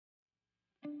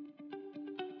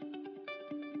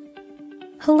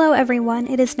Hello everyone,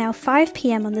 it is now 5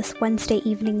 p.m. on this Wednesday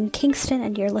evening in Kingston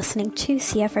and you're listening to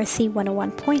CFRC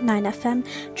 101.9 FM,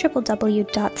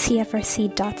 www.cfrc.ca.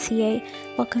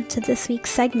 Welcome to this week's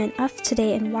segment of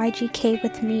Today in YGK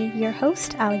with me, your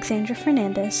host, Alexandra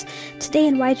Fernandez. Today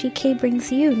in YGK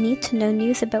brings you need-to-know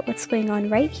news about what's going on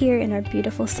right here in our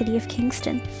beautiful city of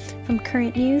Kingston. From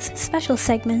current news, special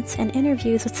segments, and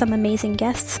interviews with some amazing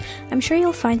guests, I'm sure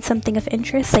you'll find something of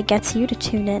interest that gets you to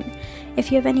tune in. If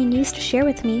you have any news to share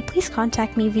with me, please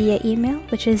contact me via email,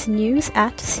 which is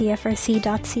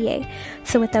news@cfrc.ca.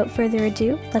 So without further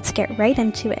ado, let's get right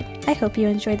into it. I hope you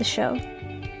enjoy the show.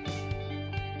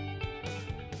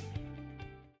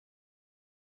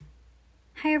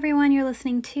 Hi everyone, you're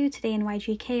listening to Today in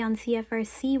YGK on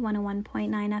CFRC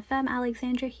 101.9 FM.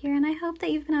 Alexandra here, and I hope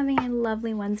that you've been having a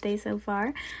lovely Wednesday so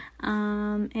far.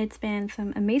 It's been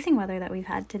some amazing weather that we've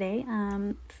had today.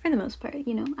 For the most part, I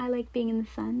like being in the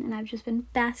sun, and I've just been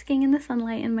basking in the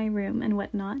sunlight in my room and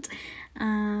whatnot.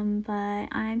 But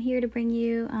I'm here to bring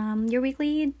you your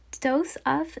weekly dose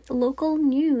of local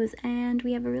news, and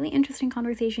we have a really interesting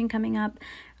conversation coming up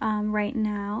right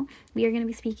now. We are going to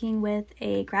be speaking with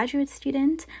a graduate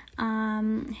student.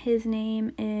 His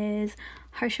name is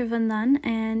Harshavardhan,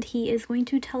 and he is going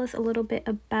to tell us a little bit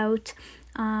about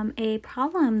a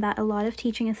problem that a lot of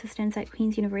teaching assistants at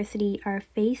Queen's University are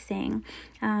facing.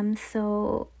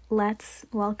 So let's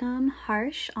welcome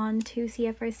Harsh onto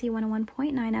CFRC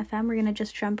 101.9 FM. We're going to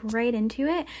just jump right into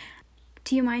it.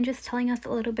 Do you mind just telling us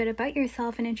a little bit about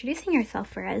yourself and introducing yourself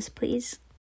for us, please?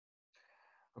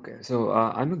 Okay, so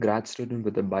I'm a grad student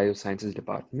with the Biosciences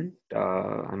department.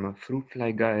 I'm a fruit fly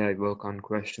guy. I work on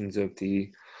questions of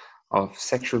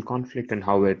sexual conflict and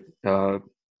how it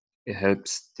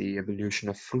helps the evolution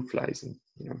of fruit flies and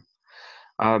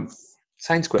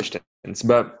science questions.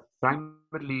 But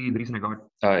primarily, the reason I got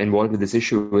involved with this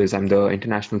issue is I'm the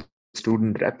international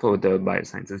student rep for the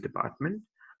Biosciences department,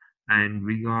 and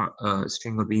we got a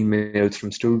string of emails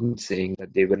from students saying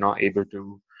that they were not able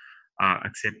to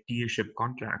accept TA-ship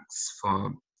contracts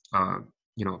for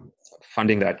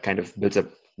funding that kind of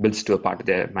builds to a part of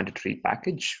their mandatory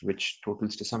package, which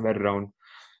totals to somewhere around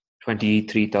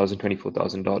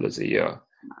 $24,000 a year.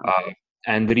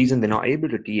 And the reason they're not able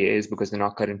to TA is because they're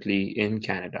not currently in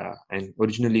Canada. And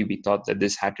originally we thought that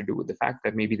this had to do with the fact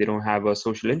that maybe they don't have a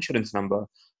social insurance number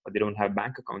or they don't have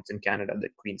bank accounts in Canada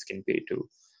that Queens can pay to.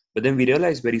 But then we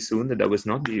realized very soon that was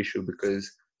not the issue, because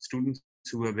students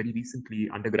who were very recently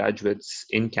undergraduates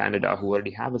in Canada who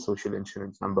already have a social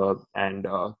insurance number and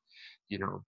the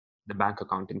bank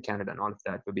account in Canada and all of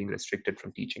that were being restricted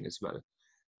from teaching as well.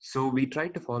 So we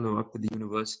tried to follow up with the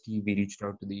university. We reached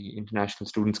out to the International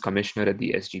Students Commissioner at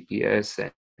the SGPS,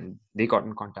 and they got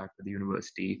in contact with the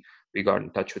university. We got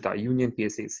in touch with our union,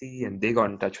 PSAC, and they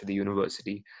got in touch with the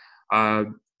university.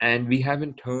 And we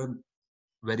haven't heard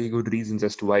very good reasons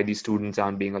as to why these students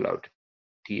aren't being allowed to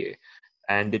TA.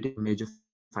 And it is a major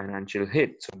financial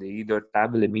hit. So they either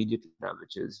travel immediately,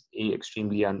 which is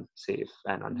extremely unsafe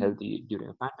and unhealthy during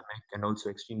a pandemic, and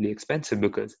also extremely expensive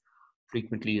because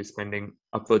frequently you're spending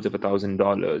upwards of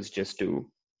 $1,000 just to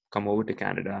come over to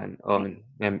Canada and earn.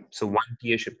 And so one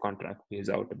TA-ship contract pays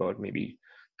out about maybe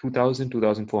 $2,000,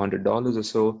 $2,400 or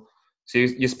so. So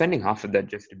you're spending half of that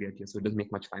just to get here. So it doesn't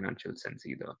make much financial sense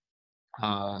either.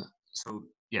 So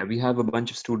yeah, we have a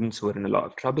bunch of students who are in a lot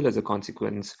of trouble as a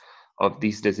consequence of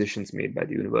these decisions made by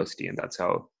the university, and that's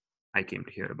how I came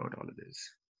to hear about all of this.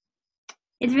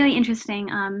 It's really interesting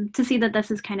to see that this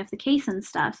is kind of the case and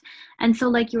stuff. And so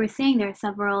like you were saying, there are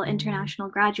several international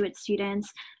graduate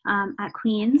students at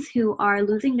Queen's who are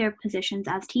losing their positions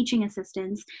as teaching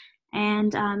assistants.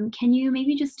 And can you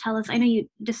maybe just tell us, I know you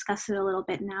discussed it a little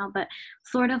bit now, but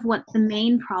sort of what the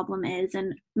main problem is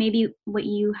and maybe what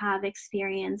you have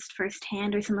experienced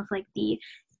firsthand or some of like the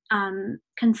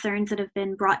concerns that have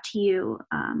been brought to you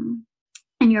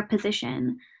in your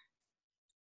position.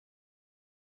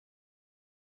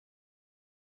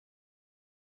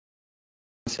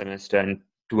 Semester and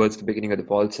towards the beginning of the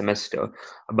fall semester,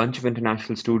 a bunch of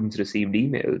international students received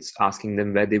emails asking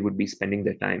them where they would be spending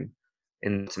their time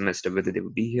in the semester, whether they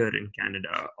would be here in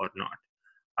Canada or not.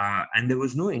 And there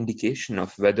was no indication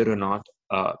of whether or not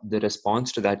the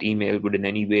response to that email would in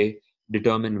any way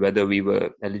determine whether we were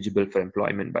eligible for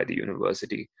employment by the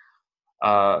university.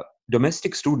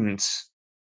 Domestic students,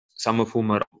 some of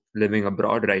whom are living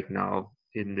abroad right now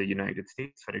in the United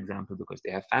States, for example, because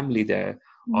they have family there,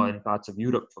 or in parts of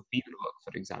Europe for field work,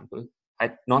 for example,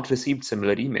 had not received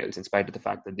similar emails in spite of the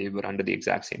fact that they were under the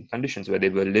exact same conditions where they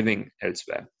were living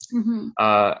elsewhere.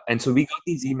 And so we got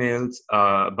these emails.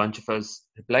 A bunch of us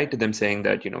replied to them saying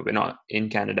that, we're not in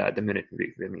Canada at the minute.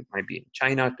 We might be in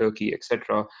China, Turkey,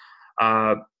 etc.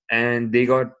 Uh, and they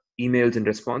got emails in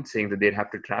response saying that they'd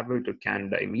have to travel to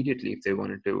Canada immediately if they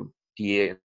wanted to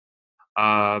TA.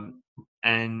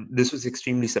 And this was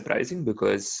extremely surprising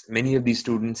because many of these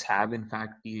students have in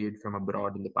fact TA'd from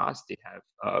abroad in the past. They have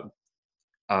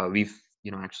we've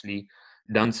actually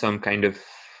done some kind of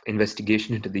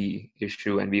investigation into the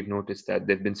issue, and we've noticed that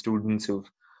there have been students who've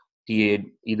TA'd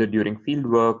either during field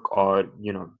work or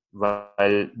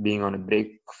while being on a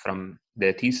break from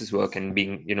their thesis work and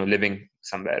being living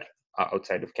somewhere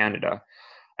outside of Canada.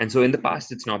 And so in the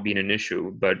past it's not been an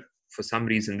issue, but for some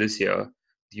reason this year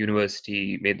the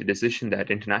university made the decision that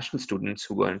international students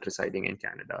who weren't residing in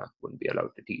Canada wouldn't be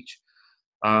allowed to teach.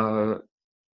 uh,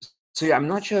 so yeah, I'm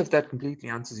not sure if that completely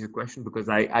answers your question because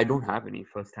I don't have any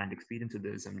first-hand experience with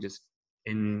this. I'm just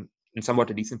in somewhat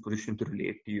a decent position to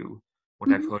relate to you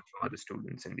what I've Mhm. heard from other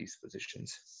students in these positions.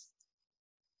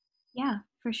 Yeah,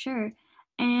 for sure.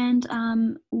 And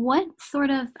what sort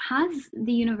of has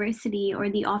the university or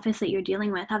the office that you're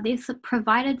dealing with, have they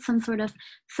provided some sort of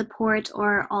support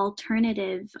or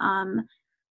alternative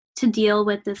to deal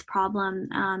with this problem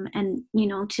and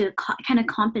to kind of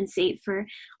compensate for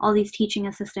all these teaching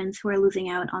assistants who are losing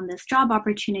out on this job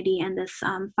opportunity and this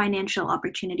financial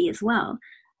opportunity as well?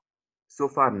 So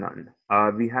far, none.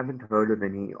 We haven't heard of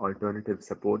any alternative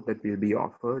support that will be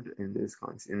offered in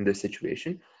this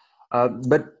situation.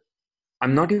 But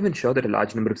I'm not even sure that a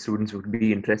large number of students would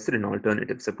be interested in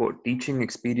alternative support. Teaching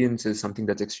experience is something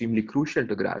that's extremely crucial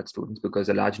to grad students because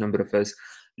a large number of us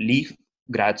leave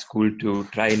grad school to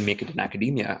try and make it in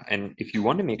academia. And if you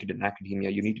want to make it in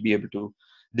academia, you need to be able to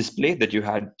display that you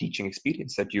had teaching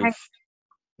experience, Right.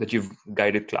 that you've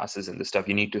guided classes and the stuff.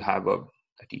 You need to have a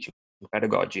teaching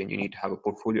pedagogy and you need to have a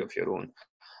portfolio of your own.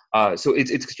 So it's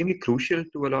extremely crucial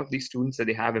to a lot of these students that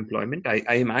they have employment.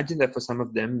 I imagine that for some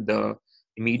of them, the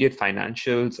immediate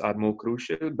financials are more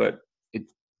crucial, but it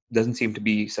doesn't seem to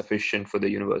be sufficient for the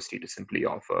university to simply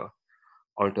offer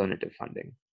alternative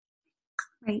funding.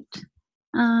 Right.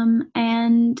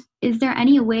 And is there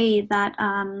any way that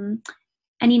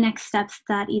any next steps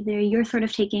that either you're sort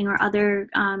of taking or other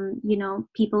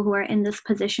people who are in this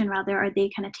position rather are they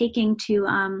kind of taking to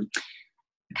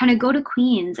kind of go to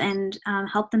Queens and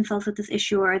help themselves with this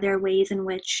issue, or are there ways in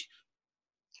which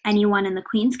anyone in the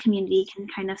Queens community can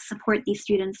kind of support these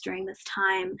students during this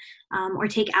time or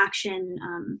take action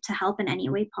to help in any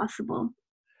way possible?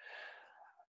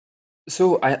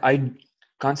 So I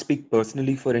can't speak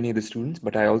personally for any of the students,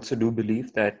 but I also do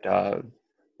believe that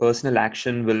personal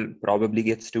action will probably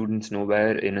get students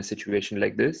nowhere in a situation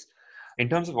like this. In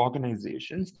terms of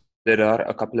organizations, there are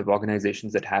a couple of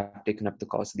organizations that have taken up the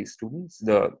cause of these students.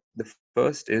 The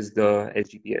first is the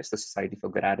SGPS, the Society for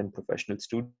Grad and Professional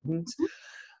Students.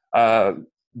 Uh,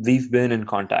 we've been in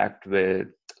contact with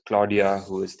Claudia,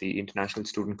 who is the International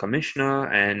Student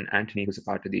Commissioner, and Anthony, who's a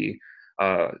part of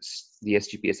uh, the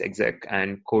SGPS exec,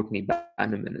 and Courtney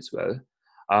Bannerman as well.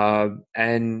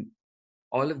 And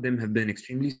all of them have been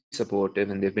extremely supportive,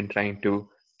 and they've been trying to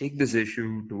take this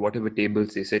issue to whatever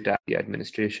tables they sit at the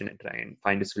administration and try and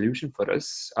find a solution for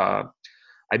us.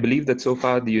 I believe that so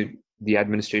far the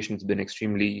administration has been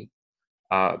extremely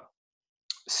uh,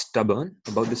 stubborn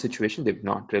about the situation. They've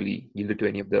not really yielded to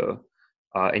any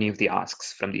of the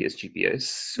asks from the SGPS. Mm.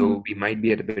 So we might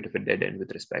be at a bit of a dead end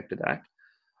with respect to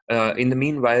that. In the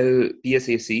meanwhile,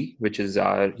 PSAC, which is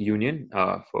our union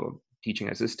for teaching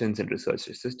assistants and research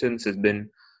assistants, has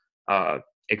been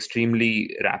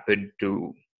extremely rapid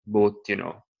to both,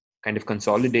 kind of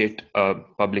consolidate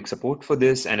public support for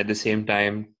this and at the same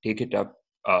time take it up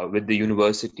with the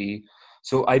university.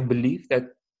 So I believe that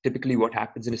typically what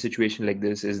happens in a situation like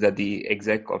this is that the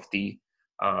exec of the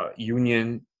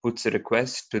union puts a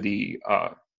request to the I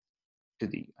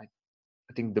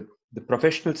think the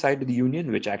professional side of the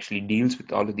union, which actually deals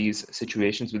with all of these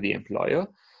situations with the employer,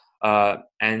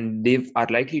 and they are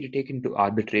likely to take into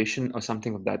arbitration or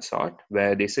something of that sort,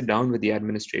 where they sit down with the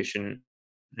administration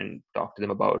and talk to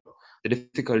them about the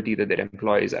difficulty that their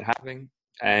employees are having.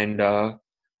 And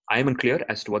I'm unclear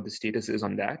as to what the status is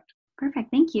on that. Perfect,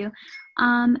 thank you.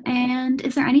 And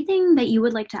is there anything that you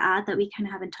would like to add that we kind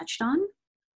of haven't touched on?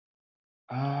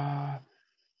 Uh,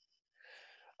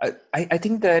 I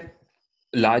think that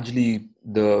largely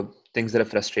the things that are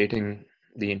frustrating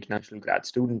the international grad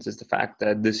students is the fact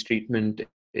that this treatment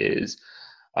is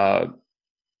uh,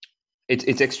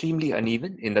 it's extremely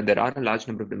uneven in that there are a large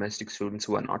number of domestic students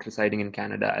who are not residing in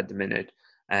Canada at the minute,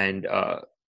 and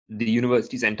the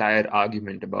university's entire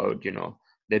argument about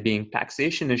there being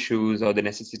taxation issues or the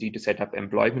necessity to set up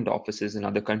employment offices in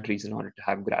other countries in order to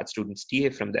have grad students TA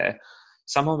from there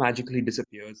somehow magically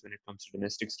disappears when it comes to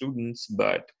domestic students,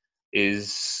 but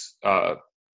is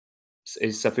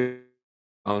sufficient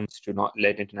to not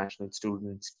let international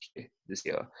students this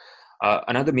year.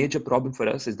 Another major problem for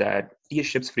us is that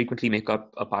TA-ships frequently make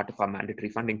up a part of our mandatory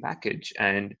funding package.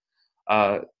 And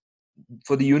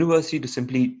for the university to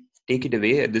simply take it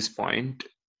away at this point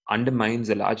undermines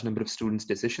a large number of students'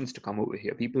 decisions to come over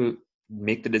here. People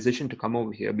make the decision to come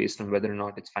over here based on whether or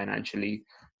not it's financially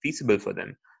feasible for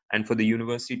them. And for the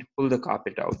university to pull the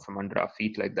carpet out from under our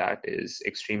feet like that is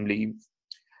extremely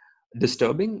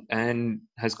disturbing and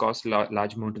has caused a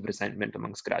large amount of resentment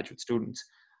amongst graduate students.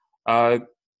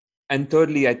 And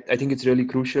thirdly, I think it's really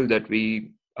crucial that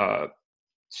we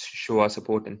show our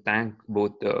support and thank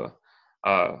both the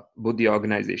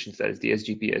organizations, that is the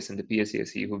SGPS and the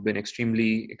PSAC, who've been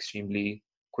extremely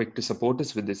quick to support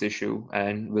us with this issue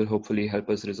and will hopefully help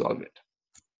us resolve it.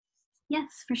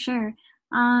 Yes, for sure.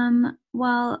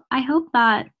 Well, I hope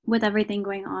that with everything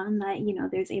going on that,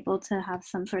 there's able to have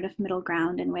some sort of middle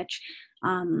ground in which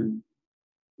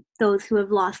those who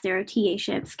have lost their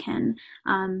TA-ships can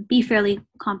be fairly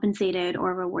compensated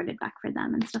or rewarded back for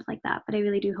them and stuff like that. But I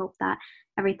really do hope that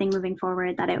everything moving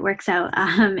forward, that it works out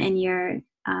in your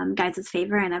guys'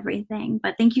 favor and everything.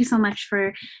 But thank you so much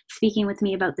for speaking with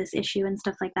me about this issue and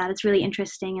stuff like that. It's really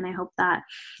interesting, and I hope that,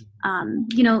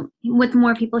 with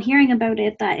more people hearing about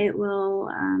it, that it will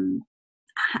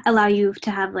allow you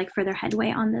to have further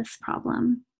headway on this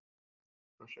problem.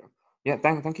 For sure. Yeah,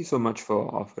 thank you so much for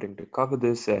offering to cover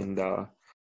this. And well,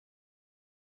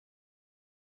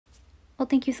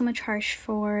 thank you so much, Harsh,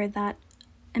 for that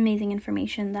amazing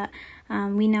information that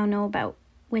we now know about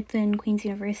within Queen's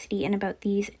University and about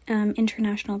these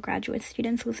international graduate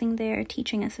students losing their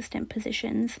teaching assistant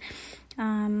positions.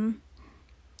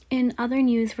 In other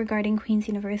news regarding Queen's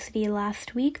University,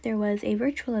 last week there was a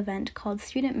virtual event called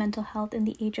Student Mental Health in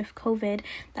the Age of COVID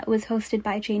that was hosted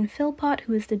by Jane Philpott,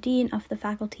 who is the Dean of the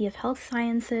Faculty of Health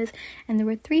Sciences, and there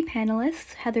were 3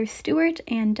 panelists, Heather Stewart,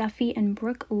 Anne Duffy, and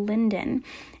Brooke Linden,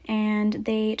 and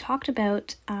they talked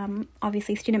about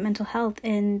obviously student mental health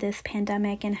in this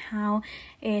pandemic and how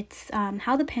it's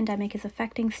how the pandemic is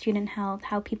affecting student health,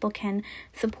 how people can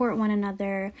support one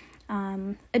another,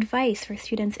 advice for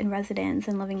students in residence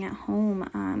and living at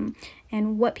home,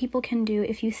 and what people can do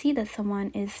if you see that someone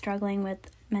is struggling with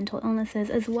mental illnesses,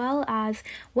 as well as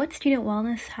what student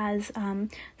wellness has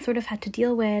sort of had to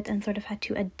deal with and sort of had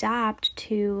to adapt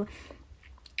to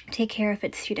take care of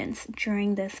its students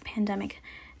during this pandemic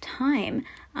time.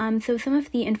 So some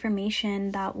of the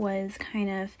information that was kind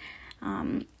of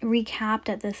recapped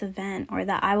at this event, or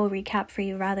that I will recap for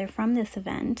you rather from this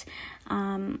event,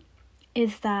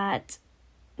 is that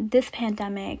this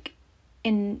pandemic,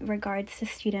 in regards to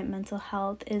student mental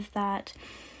health, is that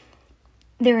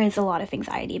there is a lot of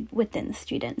anxiety within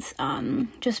students,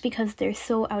 just because they're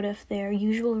so out of their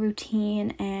usual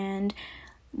routine and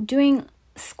doing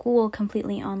school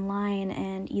completely online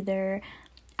and either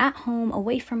at home,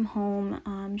 away from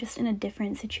home, just in a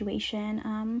different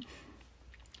situation,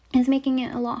 is making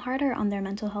it a lot harder on their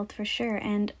mental health for sure.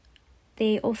 And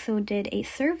they also did a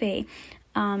survey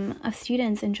of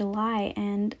students in July,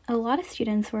 and a lot of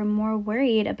students were more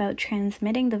worried about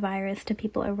transmitting the virus to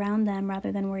people around them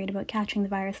rather than worried about catching the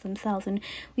virus themselves. And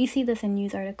we see this in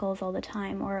news articles all the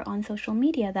time or on social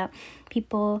media, that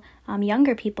people,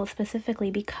 younger people specifically,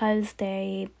 because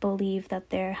they believe that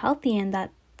they're healthy and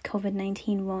that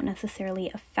COVID-19 won't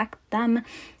necessarily affect them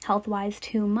health-wise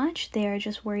too much, they're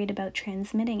just worried about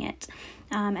transmitting it.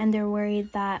 And they're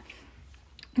worried that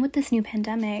with this new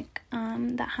pandemic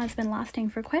that has been lasting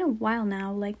for quite a while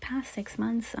now, past 6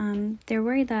 months, they're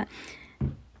worried that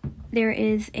there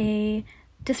is a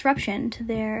disruption to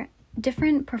their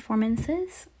different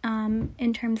performances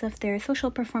in terms of their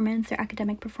social performance, their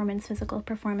academic performance, physical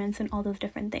performance, and all those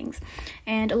different things.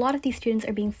 And a lot of these students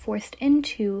are being forced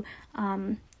into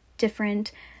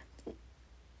different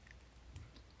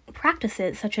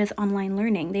practices, such as online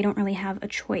learning. They don't really have a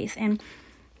choice, and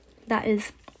that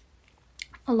is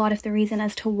a lot of the reason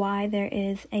as to why there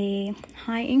is a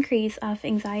high increase of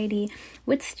anxiety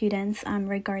with students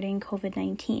regarding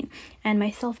COVID-19. And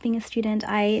myself being a student,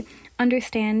 I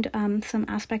understand some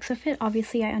aspects of it.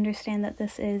 Obviously, I understand that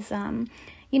this is,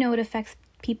 it affects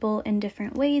people in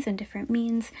different ways and different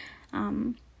means.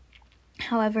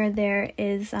 However, there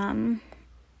is,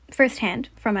 firsthand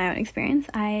from my own experience,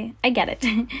 I get it.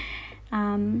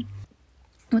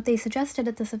 What they suggested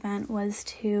at this event was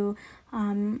to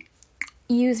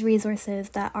use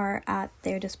resources that are at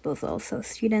their disposal. So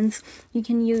students, you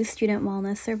can use student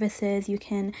wellness services, you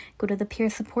can go to the peer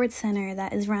support center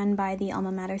that is run by the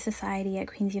Alma Mater Society at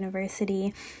Queen's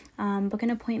University, book an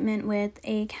appointment with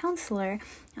a counselor,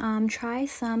 try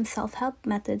some self-help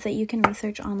methods that you can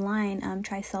research online,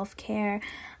 try self-care,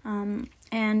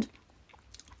 and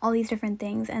all these different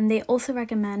things. And they also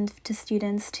recommend to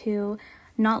students to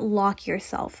not lock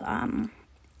yourself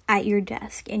at your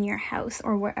desk, in your house,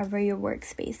 or wherever your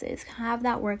workspace is. Have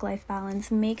that work-life balance.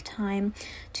 Make time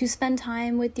to spend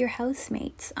time with your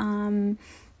housemates,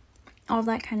 all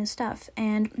that kind of stuff,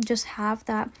 and just have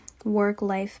that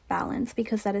work-life balance,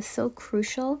 because that is so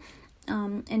crucial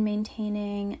in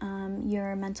maintaining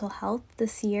your mental health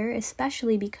this year,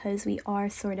 especially because we are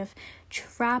sort of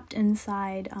trapped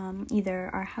inside either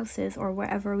our houses or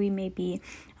wherever we may be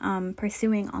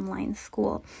pursuing online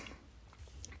school.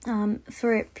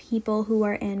 For people who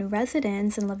are in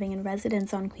residence and living in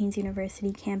residence on Queen's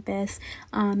University campus,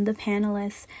 the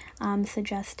panelists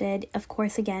suggested, of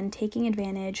course, again, taking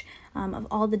advantage of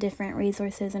all the different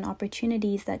resources and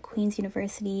opportunities that Queen's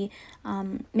University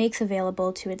makes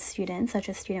available to its students, such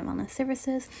as student wellness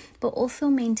services, but also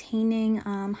maintaining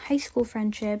high school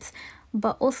friendships,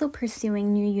 but also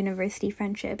pursuing new university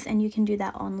friendships. And you can do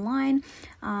that online.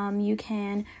 You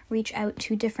can reach out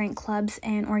to different clubs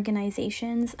and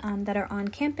organizations that are on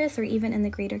campus or even in the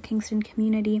greater Kingston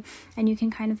community, and you can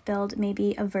kind of build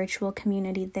maybe a virtual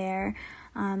community there.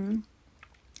 And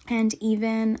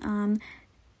even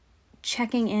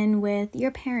checking in with your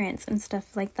parents and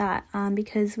stuff like that,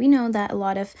 because we know that a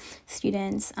lot of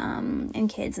students and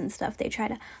kids and stuff, they try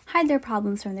to hide their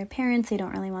problems from their parents. They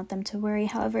don't really want them to worry.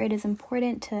 However, it is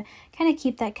important to kind of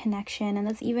keep that connection, and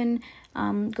that's even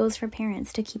goes for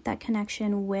parents, to keep that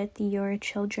connection with your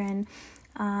children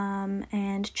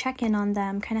and check in on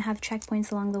them, kind of have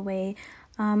checkpoints along the way.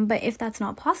 But if that's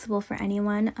not possible for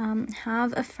anyone,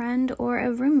 have a friend or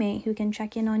a roommate who can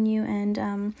check in on you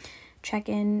and check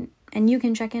in, and you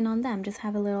can check in on them. Just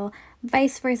have a little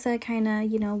vice versa kind of,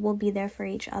 we'll be there for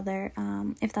each other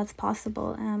if that's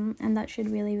possible. And that should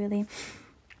really, really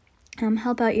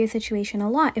help out your situation a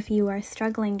lot if you are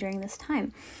struggling during this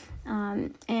time.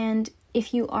 And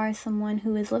if you are someone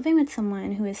who is living with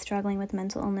someone who is struggling with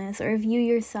mental illness, or if you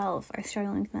yourself are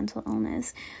struggling with mental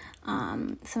illness,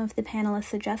 some of the panelists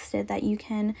suggested that you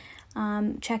can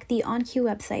check the OnQ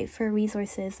website for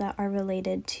resources that are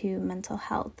related to mental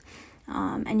health.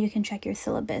 And you can check your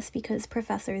syllabus, because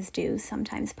professors do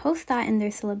sometimes post that in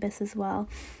their syllabus as well.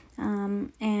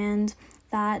 And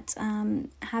that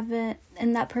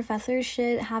that professors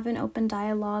should have an open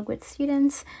dialogue with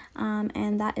students,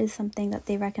 and that is something that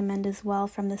they recommend as well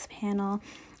from this panel.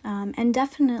 And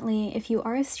definitely, if you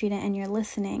are a student and you're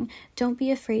listening, don't be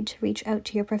afraid to reach out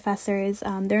to your professors.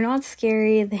 They're not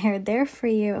scary. They're there for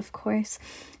you, of course.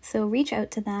 So reach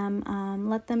out to them,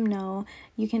 let them know.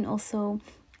 You can also,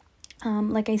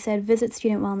 like I said, visit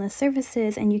Student Wellness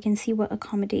Services, and you can see what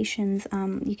accommodations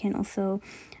you can also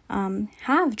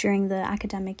have during the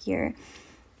academic year.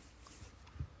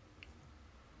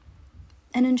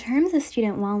 And in terms of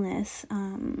student wellness,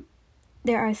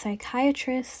 there are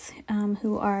psychiatrists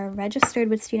who are registered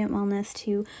with Student Wellness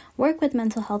to work with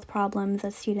mental health problems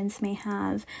that students may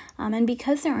have. And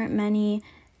because there aren't many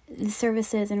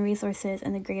services and resources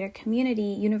in the greater community,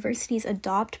 universities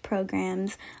adopt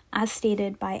programs, as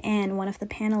stated by Anne, one of the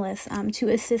panelists, to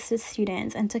assist the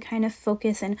students and to kind of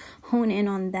focus and hone in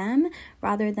on them,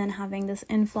 rather than having this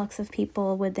influx of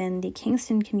people within the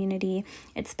Kingston community.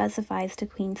 It specifies to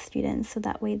Queen's students, so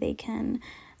that way they can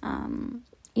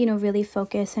really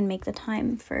focus and make the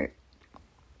time for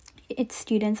its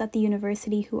students at the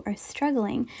university who are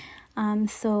struggling.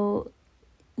 So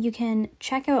you can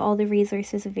check out all the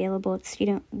resources available at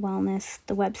Student Wellness,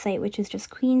 the website, which is just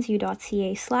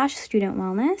queensu.ca/student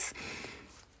wellness.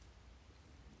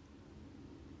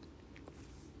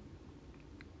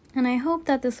 And I hope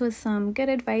that this was some good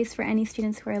advice for any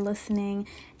students who are listening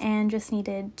and just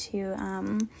needed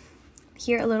to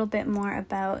hear a little bit more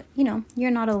about,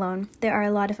 you're not alone. There are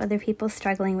a lot of other people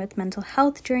struggling with mental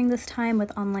health during this time,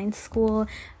 with online school,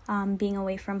 being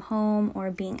away from home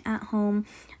or being at home,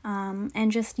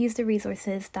 and just use the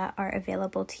resources that are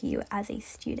available to you as a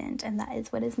student. And that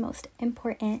is what is most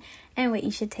important and what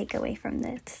you should take away from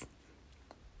this.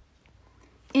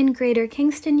 In Greater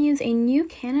Kingston news, a new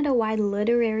Canada-wide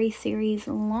literary series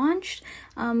launched,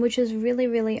 which is really,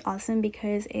 really awesome,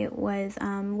 because it was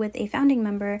with a founding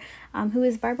member who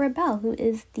is Barbara Bell, who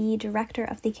is the director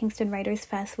of the Kingston Writers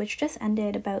Fest, which just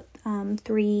ended about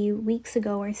 3 weeks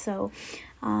ago or so.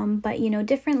 But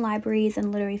different libraries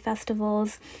and literary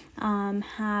festivals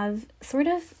have sort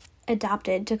of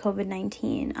adapted to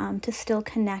COVID-19 to still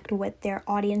connect with their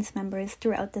audience members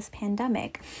throughout this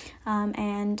pandemic.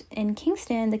 And in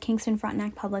Kingston, the Kingston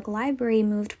Frontenac Public Library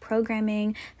moved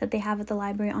programming that they have at the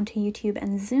library onto YouTube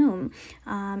and Zoom.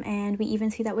 And we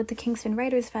even see that with the Kingston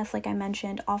Writers Fest, like I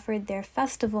mentioned, offered their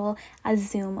festival as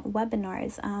Zoom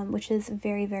webinars, which is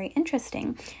very, very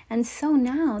interesting. And so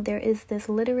now there is this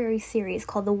literary series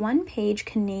called the One Page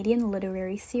Canadian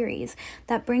Literary Series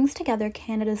that brings together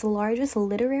Canada's largest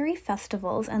literary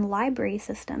festivals and library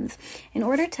systems in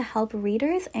order to help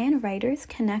readers and writers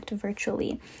connect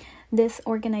virtually. This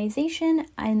organization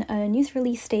in a news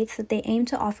release states that they aim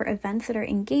to offer events that are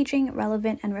engaging,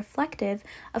 relevant, and reflective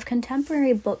of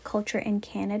contemporary book culture in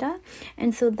Canada,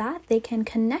 and so that they can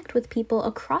connect with people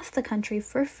across the country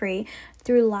for free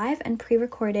through live and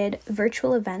pre-recorded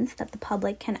virtual events that the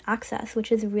public can access, which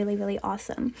is really, really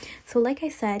awesome. So like I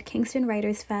said, Kingston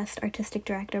Writers Fest Artistic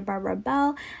Director Barbara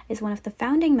Bell is one of the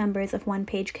founding members of One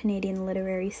Page Canadian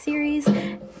Literary Series.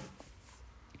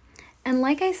 And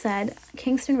like I said,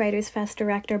 Kingston Writers Fest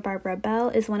director Barbara Bell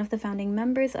is one of the founding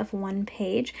members of One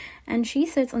Page, and she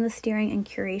sits on the steering and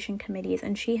curation committees,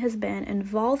 and she has been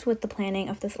involved with the planning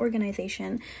of this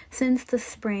organization since the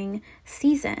spring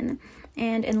season.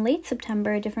 And in late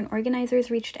September, different organizers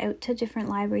reached out to different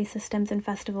library systems and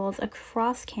festivals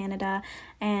across Canada,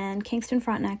 and Kingston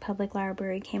Frontenac Public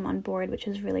Library came on board, which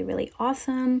is really, really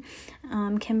awesome.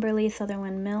 Kimberly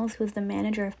Sutherland Mills, who is the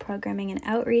manager of programming and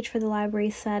outreach for the library,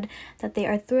 said that they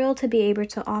are thrilled to be able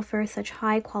to offer such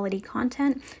high-quality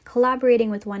content. Collaborating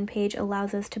with One Page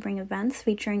allows us to bring events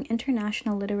featuring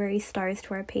international literary stars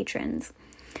to our patrons.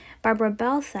 Barbara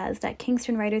Bell says that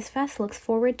Kingston Writers Fest looks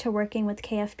forward to working with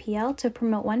KFPL to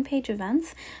promote One Page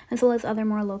events, as well as other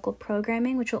more local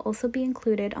programming, which will also be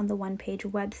included on the One Page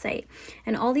website.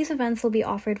 And all these events will be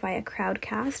offered via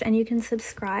Crowdcast, and you can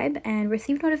subscribe and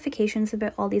receive notifications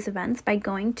about all these events by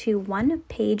going to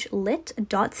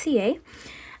onepagelit.ca.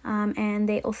 And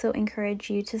they also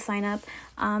encourage you to sign up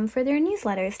for their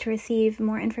newsletters to receive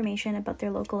more information about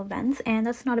their local events. And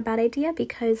that's not a bad idea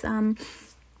because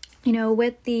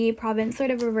with the province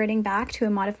sort of reverting back to a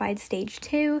modified stage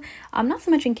 2, not so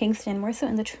much in Kingston, more so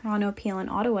in the Toronto, Peel, and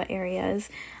Ottawa areas.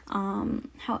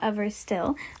 However,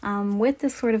 still, with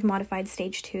this sort of modified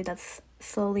stage 2 that's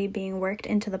slowly being worked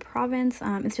into the province,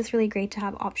 it's just really great to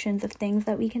have options of things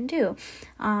that we can do.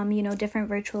 Different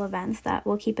virtual events that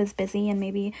will keep us busy and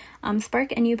maybe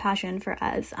spark a new passion for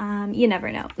us. You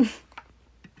never know.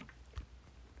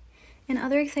 In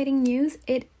other exciting news,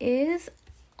 it is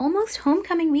almost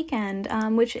homecoming weekend,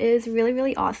 which is really,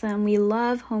 really awesome. We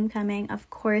love homecoming, of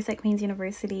course, at Queen's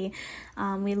University.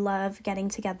 We love getting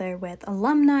together with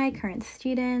alumni, current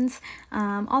students,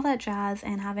 all that jazz,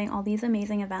 and having all these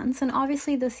amazing events. And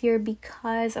obviously this year,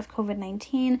 because of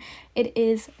COVID-19, it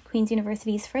is Queen's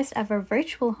University's first ever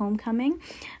virtual homecoming,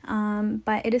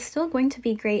 but it is still going to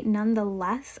be great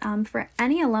nonetheless. For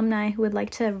any alumni who would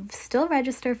like to still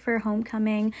register for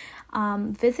homecoming,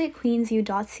 visit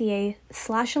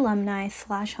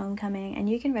queensu.ca/alumni/homecoming, and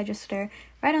you can register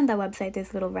right on that website.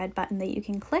 There's a little red button that you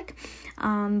can click.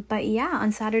 But yeah,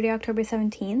 on Saturday, October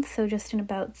 17th, so just in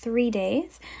about 3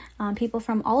 days, people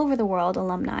from all over the world,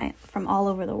 alumni from all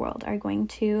over the world, are going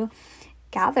to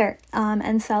gather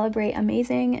and celebrate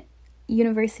amazing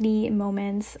university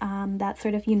moments that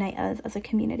sort of unite us as a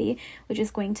community, which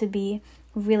is going to be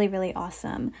really, really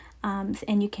awesome.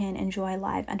 And you can enjoy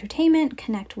live entertainment,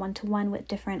 connect one-to-one with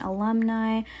different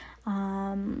alumni.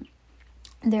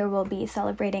 There will be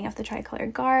celebrating of the Tricolor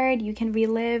Guard. You can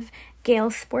relive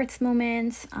Gale sports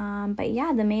moments. But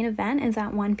yeah, the main event is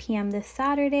at 1 p.m. this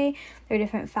Saturday. There are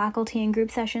different faculty and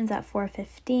group sessions at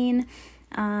 4:15.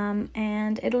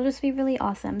 And it'll just be really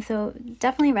awesome. So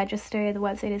definitely register. The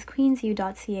website is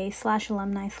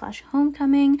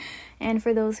queensu.ca/alumni/homecoming. And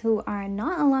for those who are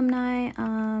not alumni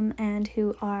and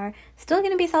who are still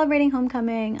going to be celebrating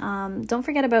homecoming, don't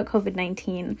forget about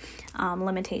COVID-19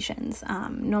 limitations.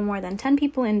 No more than 10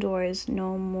 people indoors,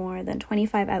 no more than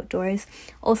 25 outdoors.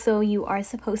 Also, you are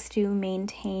supposed to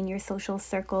maintain your social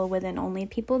circle within only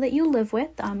people that you live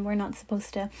with. We're not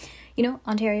supposed to,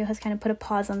 Ontario has kind of put a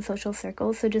pause on social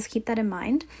circles, so just keep that in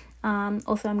mind.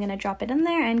 Also, I'm going to drop it in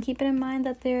there, and keep it in mind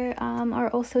that there are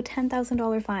also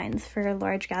 $10,000 fines for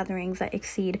large gatherings that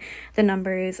exceed the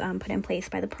numbers put in place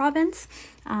by the province.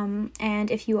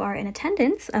 And if you are in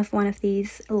attendance of one of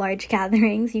these large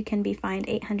gatherings, you can be fined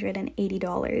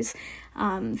 $880.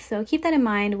 So keep that in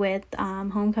mind with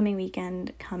homecoming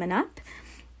weekend coming up.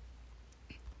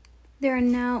 There are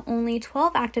now only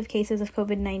 12 active cases of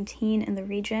COVID-19 in the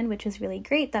region, which is really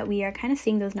great that we are kind of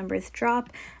seeing those numbers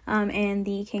drop in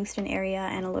the Kingston area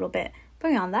and a little bit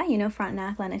beyond that,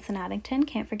 Frontenac, Lennox, and Addington,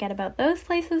 can't forget about those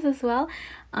places as well.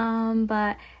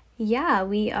 But yeah,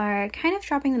 we are kind of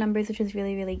dropping the numbers, which is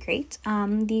really, really great.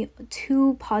 The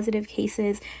 2 positive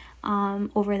cases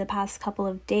over the past couple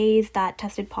of days that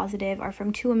tested positive are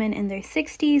from 2 women in their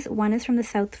 60s. One is from the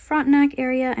South Frontenac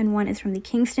area and one is from the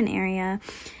Kingston area.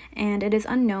 And it is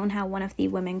unknown how one of the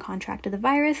women contracted the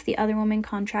virus. The other woman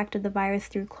contracted the virus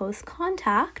through close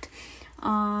contact.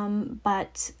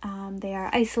 But they are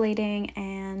isolating,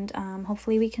 and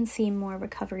hopefully we can see more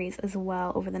recoveries as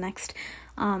well over the next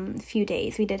few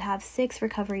days. We did have 6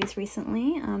 recoveries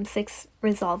recently, 6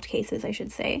 resolved cases, I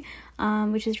should say,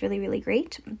 which is really, really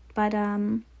great. But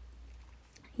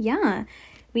yeah,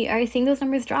 we are seeing those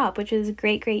numbers drop, which is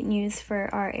great news for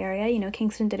our area.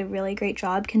 Kingston did a really great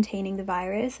job containing the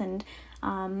virus and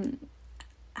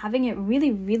having it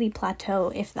really, really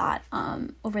plateau, if that,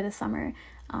 over the summer.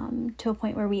 To a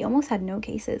point where we almost had no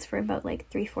cases for about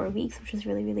 3-4 weeks, which is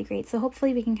really, really great. So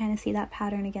hopefully we can kind of see that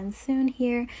pattern again soon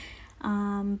here.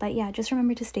 But yeah, just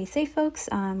remember to stay safe, folks.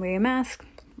 Wear your mask,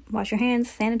 wash your hands,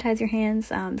 sanitize your hands,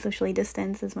 socially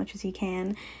distance as much as you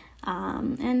can.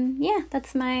 And yeah,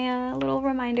 that's my little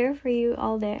reminder for you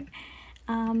all there.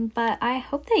 But I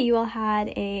hope that you all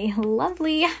had a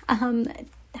lovely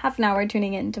half an hour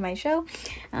tuning into my show.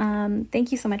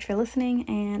 Thank you so much for listening,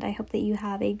 and I hope that you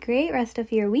have a great rest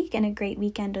of your week and a great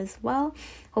weekend as well.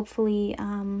 Hopefully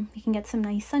we can get some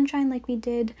nice sunshine like we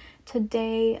did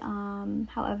today.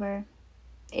 However,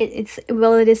 it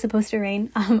is supposed to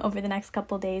rain over the next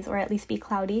couple days, or at least be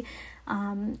cloudy.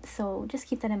 So just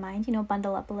keep that in mind,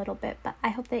 bundle up a little bit. But I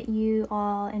hope that you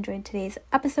all enjoyed today's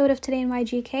episode of Today in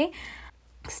YGK.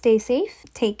 Stay safe,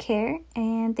 take care,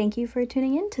 and thank you for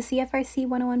tuning in to CFRC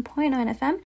 101.9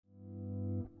 FM.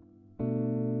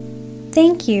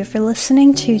 Thank you for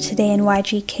listening to Today in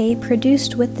YGK,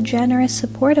 produced with the generous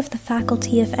support of the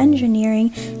Faculty of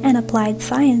Engineering and Applied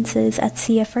Sciences at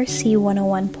CFRC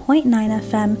 101.9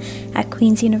 FM at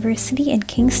Queen's University in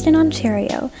Kingston,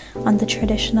 Ontario, on the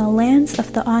traditional lands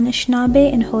of the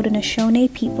Anishinaabe and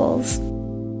Haudenosaunee peoples.